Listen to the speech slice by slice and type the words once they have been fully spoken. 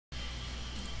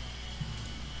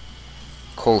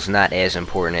coal's not as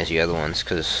important as the other ones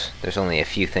because there's only a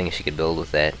few things you could build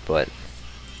with that, but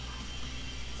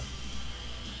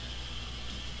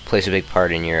plays a big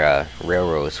part in your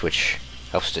railroads, which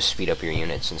helps to speed up your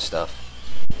units and stuff.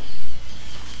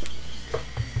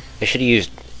 They should have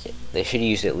used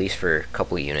it at least for a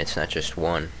couple of units, not just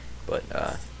one. But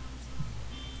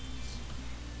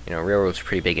you know, railroad's a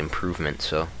pretty big improvement.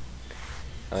 So,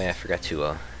 oh yeah, I forgot to.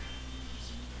 Is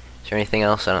there anything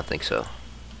else? I don't think so.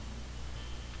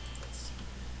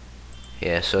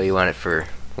 Yeah, so you want it for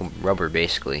rubber,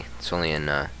 basically. It's only in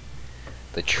the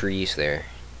trees there.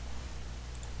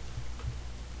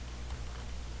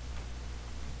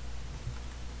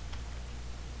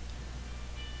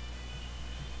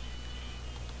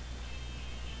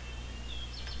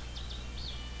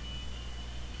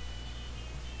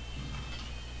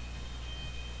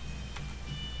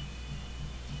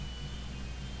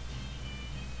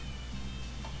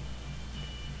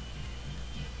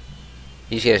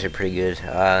 These guys are pretty good.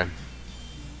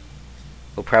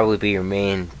 Will probably be your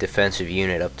main defensive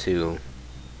unit up to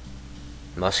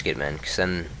musketmen, because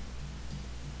then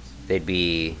they'd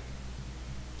be.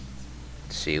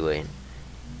 Let's see, wait.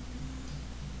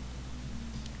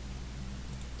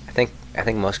 I think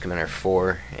musketmen are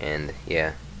 4, and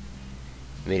yeah,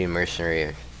 medium mercenary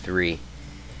are 3.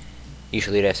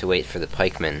 Usually you'd have to wait for the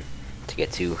pikemen to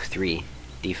get to 3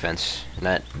 defense,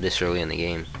 not this early in the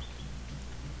game.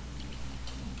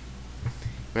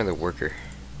 Another worker.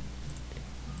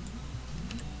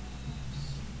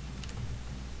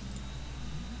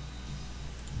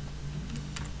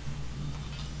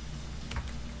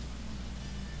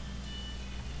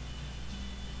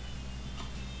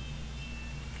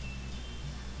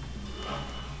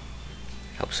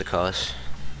 Helps the cause.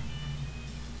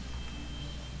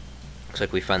 Looks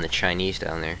like we found the Chinese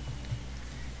down there.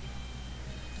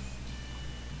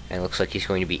 And it looks like he's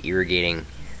going to be irrigating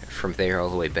from there all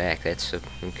the way back. That's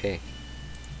okay.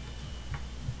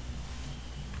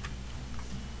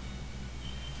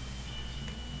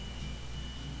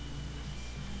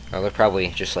 Oh, they're probably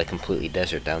just like completely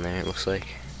desert down there, it looks like.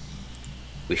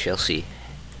 We shall see.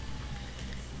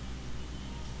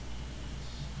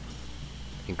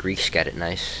 The Greeks got it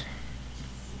nice.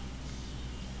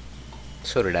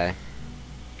 So did I.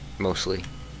 Mostly.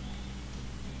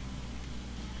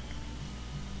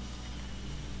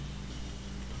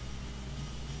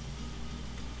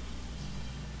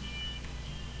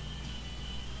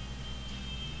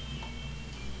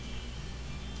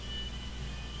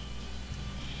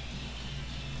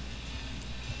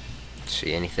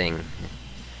 See anything?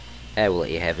 I will let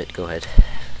you have it. Go ahead.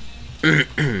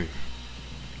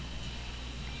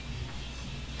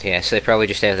 Yeah, so they probably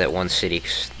just have that one city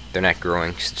because they're not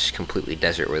growing. Cause it's completely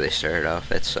desert where they started off.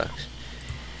 That sucks.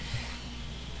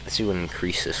 Let's see if we can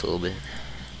increase this a little bit.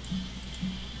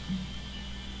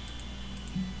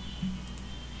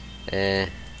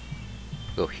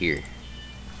 Go here.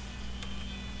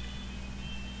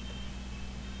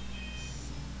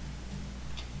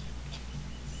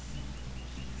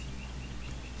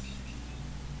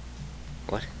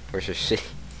 What? Where's our city?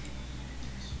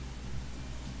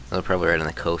 Oh, probably right on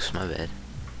the coast, my bad.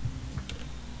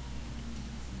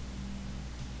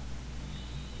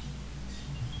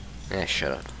 Yeah,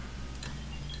 shut up.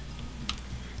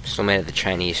 Still mad at the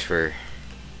Chinese for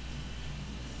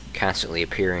constantly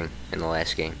appearing in the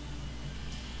last game.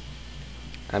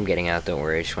 I'm getting out, don't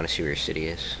worry, I just want to see where your city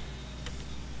is.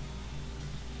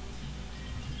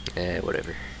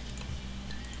 Whatever.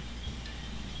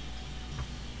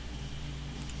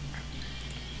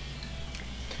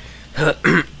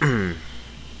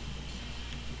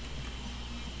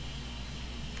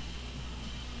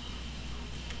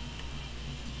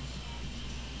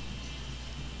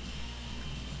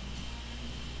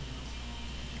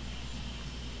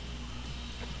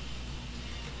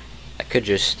 I could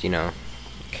just, you know,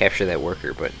 capture that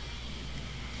worker, but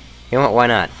you know what, why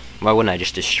not? Why wouldn't I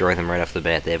just destroy them right off the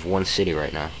bat? They have one city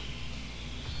right now.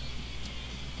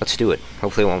 Let's do it.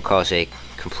 Hopefully it won't cause a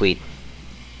complete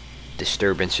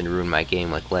disturbance and ruin my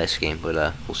game like last game, but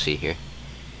we'll see here.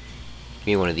 Give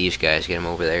me one of these guys, get them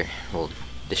over there, we'll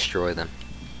destroy them.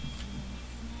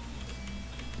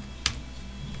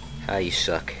 Ah, you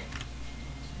suck.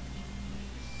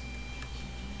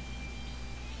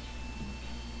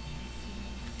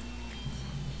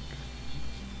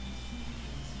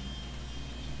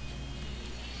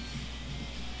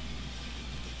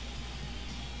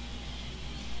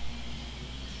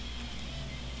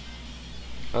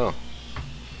 Oh.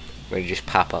 Ready to just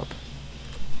pop up.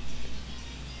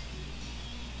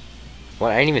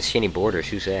 What? I didn't even see any borders.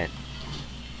 Who's that?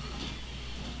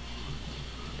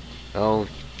 Oh,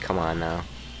 come on now.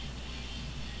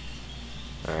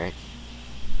 Alright.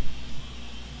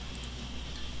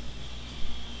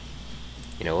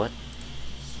 You know what?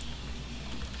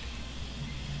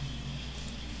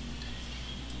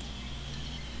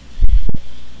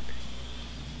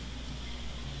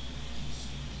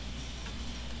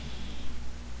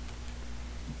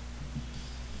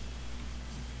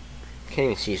 Can't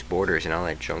even see his borders and all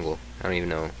that jungle. I don't even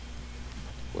know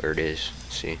where it is.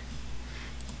 Let's see.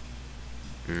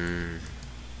 I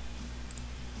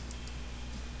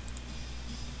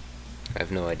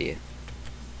have no idea.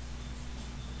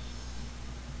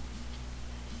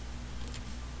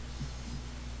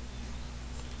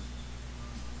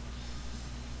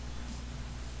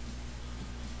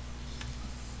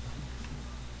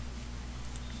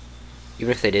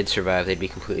 Even if they did survive, they'd be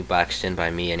completely boxed in by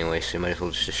me anyway, so you might as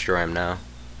well just destroy them now.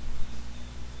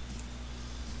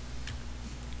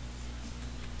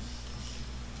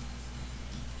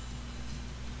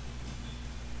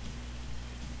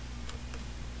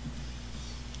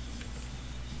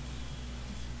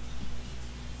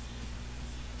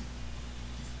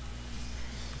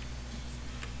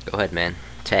 Go ahead, man.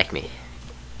 Attack me.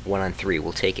 1 on 3,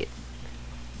 we'll take it.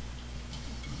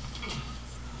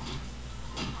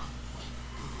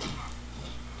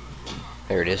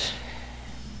 There it is.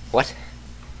 What?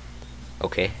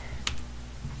 Okay.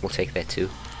 We'll take that too.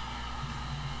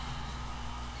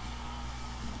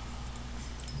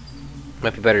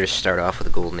 Might be better to start off with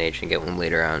a golden age and get one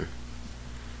later on.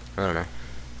 I don't know.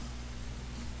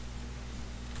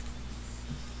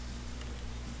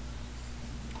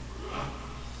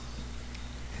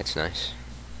 That's nice.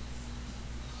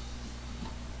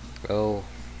 Oh.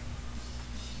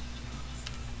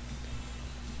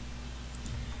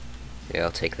 Yeah,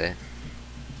 I'll take that.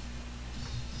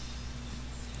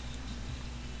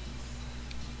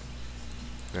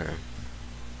 Yeah,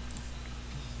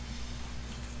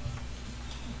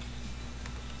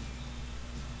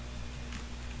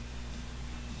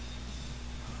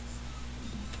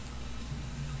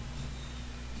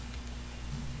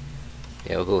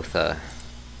 we'll go with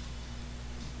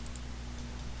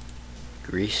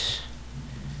Greece.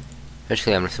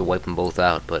 Eventually I'm gonna have to wipe them both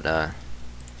out, but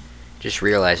just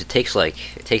realize it takes me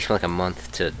like a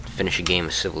month to finish a game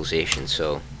of Civilization,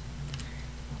 so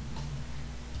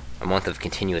a month of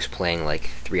continuous playing,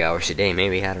 like 3 hours a day,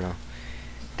 maybe, I don't know.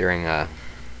 During I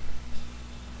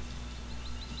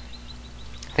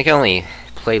think I only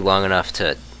played long enough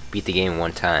to beat the game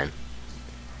one time.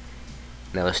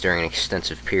 And that was during an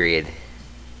extensive period,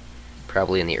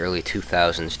 probably in the early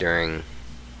 2000s during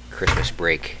Christmas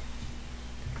break.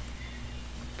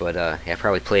 But yeah, I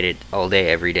probably played it all day,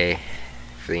 every day,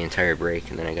 for the entire break,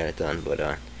 and then I got it done.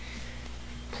 But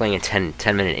playing in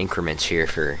 10-minute increments here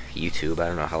for YouTube. I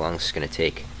don't know how long this is going to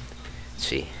take. Let's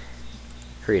see.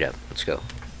 Hurry it up. Let's go.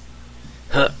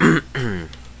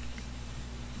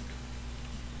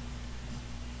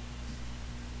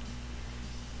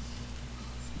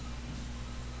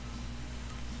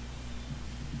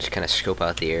 Just kind of scope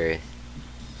out the area.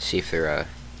 See if they're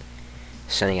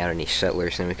sending out any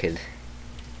settlers, and then we could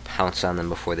pounce on them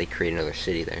before they create another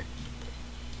city there.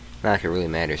 Not like it really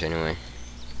matters anyway.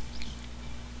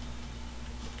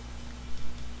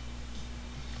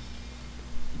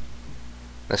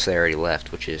 Unless they already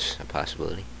left, which is a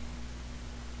possibility.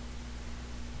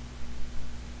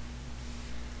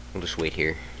 We'll just wait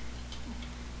here.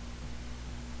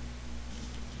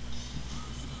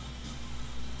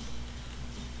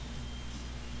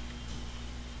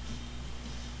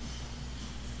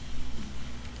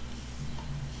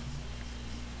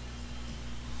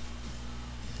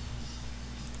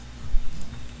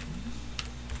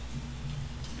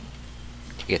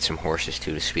 Get some horses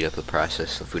too to speed up the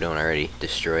process if we don't already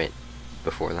destroy it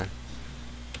before then.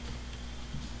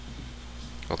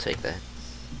 I'll take that.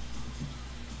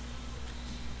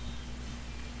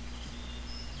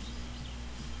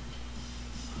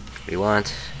 What do you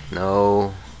want?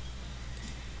 No.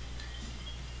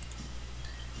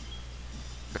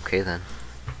 Okay then.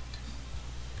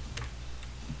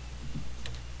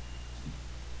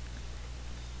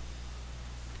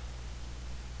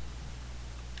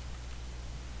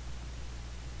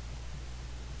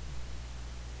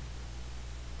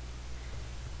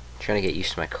 Trying to get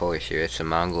used to my colors here. It's the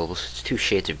Mongols. It's 2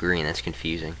 shades of green. That's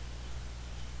confusing.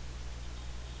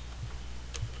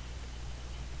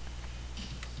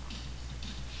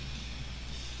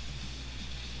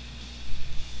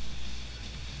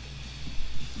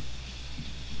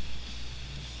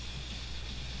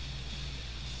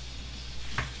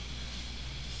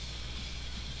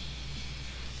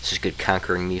 This is good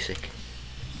conquering music.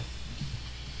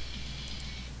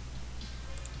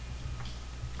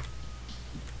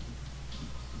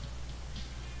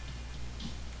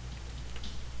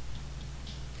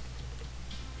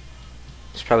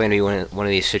 It's probably going to be one of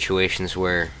these situations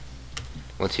where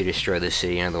once you destroy this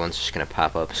city, another one's just going to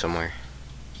pop up somewhere.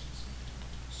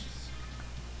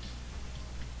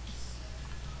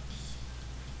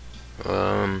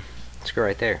 Let's go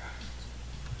right there.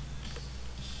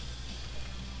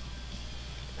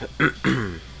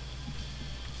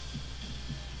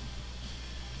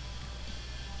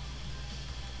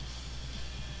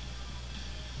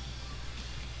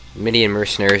 Midian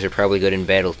mercenaries are probably good in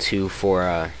battle too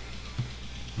for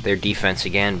their defense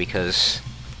again, because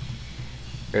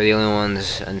they're the only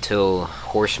ones until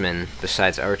horsemen,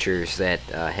 besides archers, that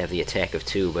have the attack of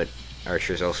 2, but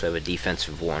archers also have a defense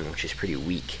of 1, which is pretty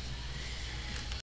weak.